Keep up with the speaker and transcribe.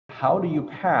how do you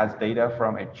pass data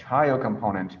from a child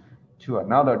component to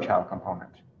another child component?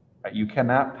 Right? You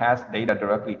cannot pass data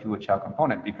directly to a child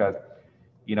component because,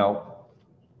 you know,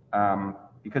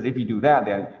 because if you do that,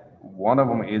 then one of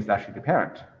them is actually the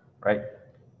parent, right?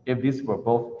 If these were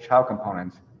both child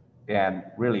components, then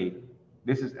really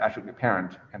this is actually the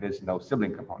parent and there's no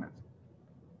sibling components.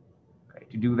 Okay.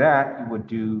 To do that, you would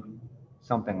do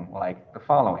something like the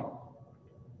following.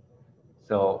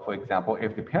 So for example,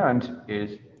 if the parent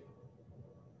is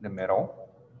the middle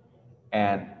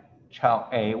and child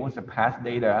A wants to pass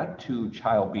data to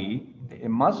child B, it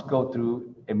must go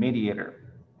through a mediator.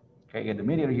 Okay, and the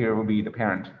mediator here will be the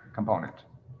parent component.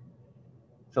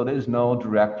 So there is no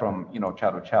direct from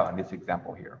child to child in this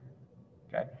example here.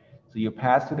 Okay, so you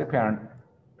pass to the parent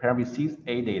receives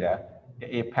A data,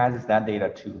 it passes that data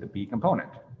to the B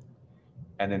component,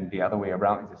 and then the other way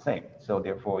around is the same. So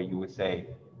therefore, you would say,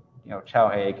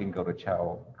 child A can go to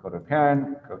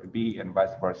parent, go to B, and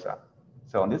vice versa.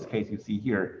 So in this case, you see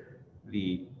here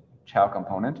the child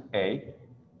component A,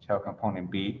 child component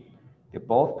B. They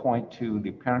both point to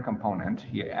the parent component,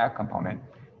 here add component,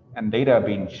 and data are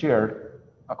being shared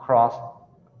across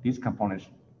these components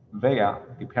via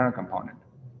the parent component.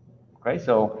 Okay,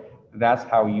 so that's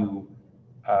how you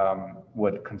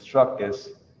would construct this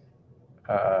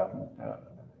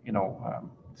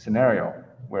scenario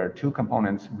where two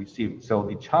components receive. So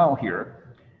the child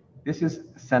here, this is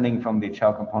sending from the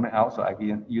child component out, so I've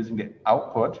been using the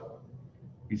output,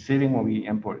 receiving will be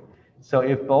input. So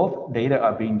if both data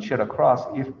are being shared across,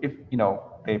 if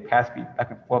they pass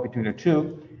back and forth between the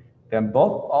two, then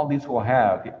both all these will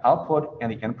have the output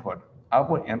and the input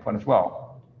as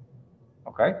well.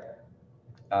 Okay,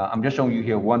 I'm just showing you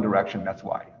here one direction. That's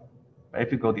why. But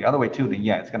if you go the other way too, then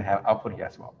yeah, it's going to have output here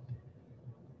as well.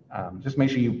 Just make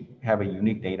sure you have a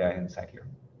unique data inside here.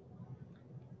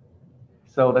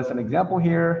 So that's an example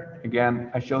here. Again,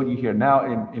 I showed you here now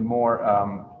in more,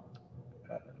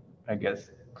 I guess,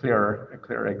 a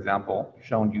clearer example,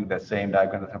 showing you the same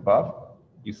diagram as above.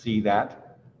 You see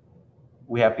that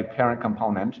we have the parent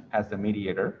component as the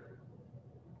mediator.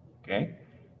 Okay,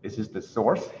 this is the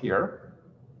source here.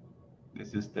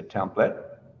 This is the template.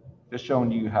 Just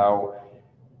showing you how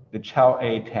the child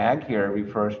A tag here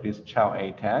refers to this child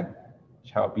A tag.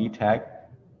 Child B tag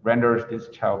renders this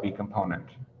child B component.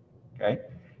 Okay,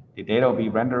 the data will be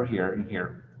rendered here and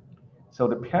here. So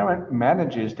the parent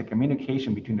manages the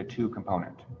communication between the two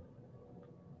components.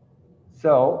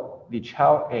 So the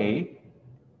child A,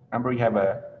 remember you have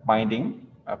a binding,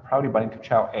 a property binding to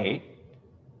child A.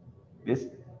 This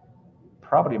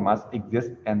property must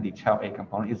exist and the child A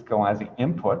component is going as the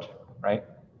input, right?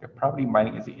 The property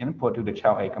binding is the input to the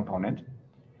child A component.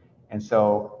 And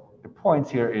so the points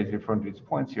here is referring to these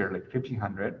points here, like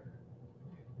 1500.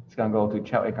 It's going to go to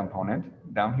child A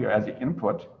component down here as the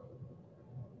input.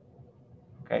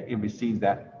 Okay, it receives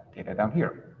that data down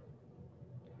here.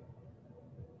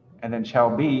 And then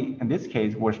child B, in this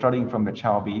case, we're starting from the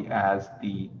child B as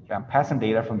the passing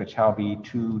data from the child B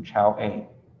to child A.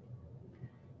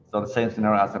 So the same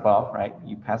scenario as above, right?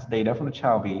 You pass data from the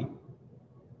child B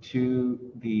to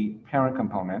the parent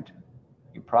component.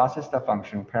 You process the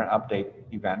function parent update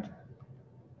event.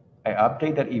 I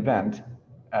update that event,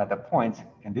 the points,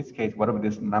 in this case, whatever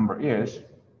this number is,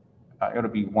 it'll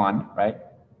be 1, right?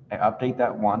 I update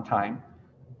that 1 time.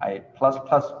 I plus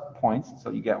points, so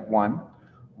you get 1.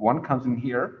 1 comes in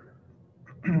here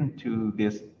to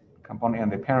this component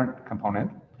and the parent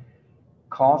component,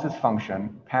 calls this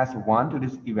function, pass 1 to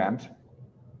this event.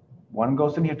 1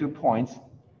 goes in here to points,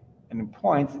 and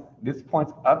this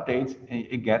points updates, and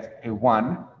it gets a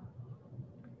 1.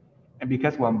 And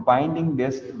because we're binding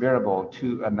this variable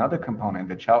to another component,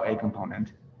 the child A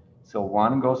component, so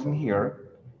 1 goes in here,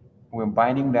 we're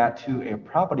binding that to a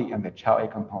property in the child A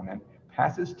component,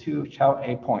 passes to child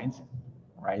A points,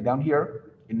 right down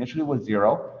here, initially was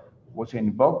 0. Once you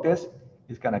invoke this,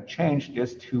 it's going to change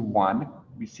this to 1,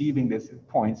 receiving this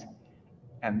points,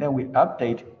 and then we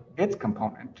update its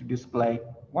component to display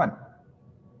 1.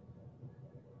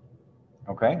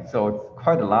 Okay, so it's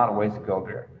quite a lot of ways to go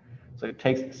there. So it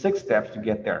takes 6 steps to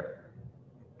get there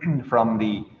from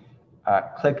the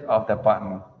click of the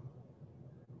button,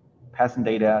 passing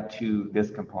data to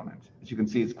this component. As you can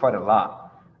see, it's quite a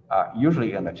lot.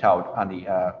 Usually in the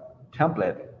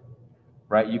template,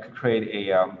 right? You could create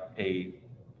a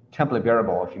template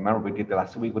variable. If you remember, we did that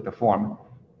last week with the form.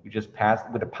 You just pass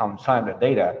with the # the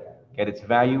data, get its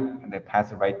value, and then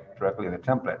pass it right directly in the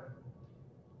template.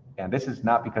 And this is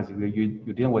not because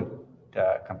you're dealing with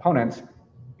components.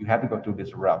 You have to go through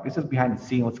this route. This is behind the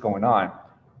scene what's going on.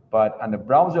 But on the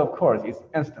browser, of course, it's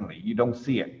instantly. You don't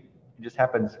see it. It just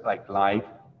happens like live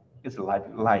it's a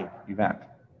live event,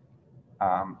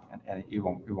 and it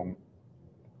won't,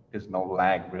 there's no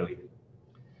lag really.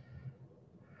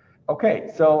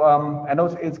 Okay, so I know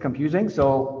it's confusing,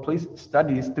 so please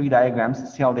study these 3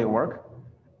 diagrams, see how they work.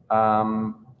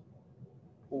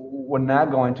 We're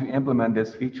not going to implement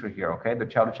this feature here, okay, the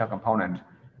child-to-child component.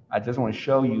 I just want to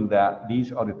show you that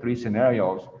these are the 3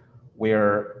 scenarios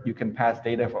where you can pass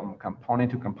data from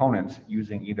component to components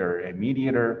using either a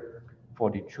mediator for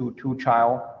the two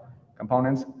child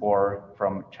components, or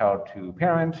from child to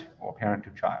parent or parent to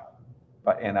child.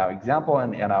 But in our example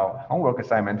and in our homework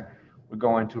assignment, we're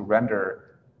going to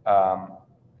render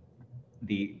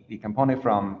the component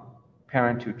from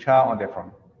parent to child, and then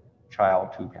from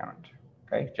child to parent.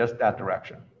 Okay, just that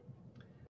direction.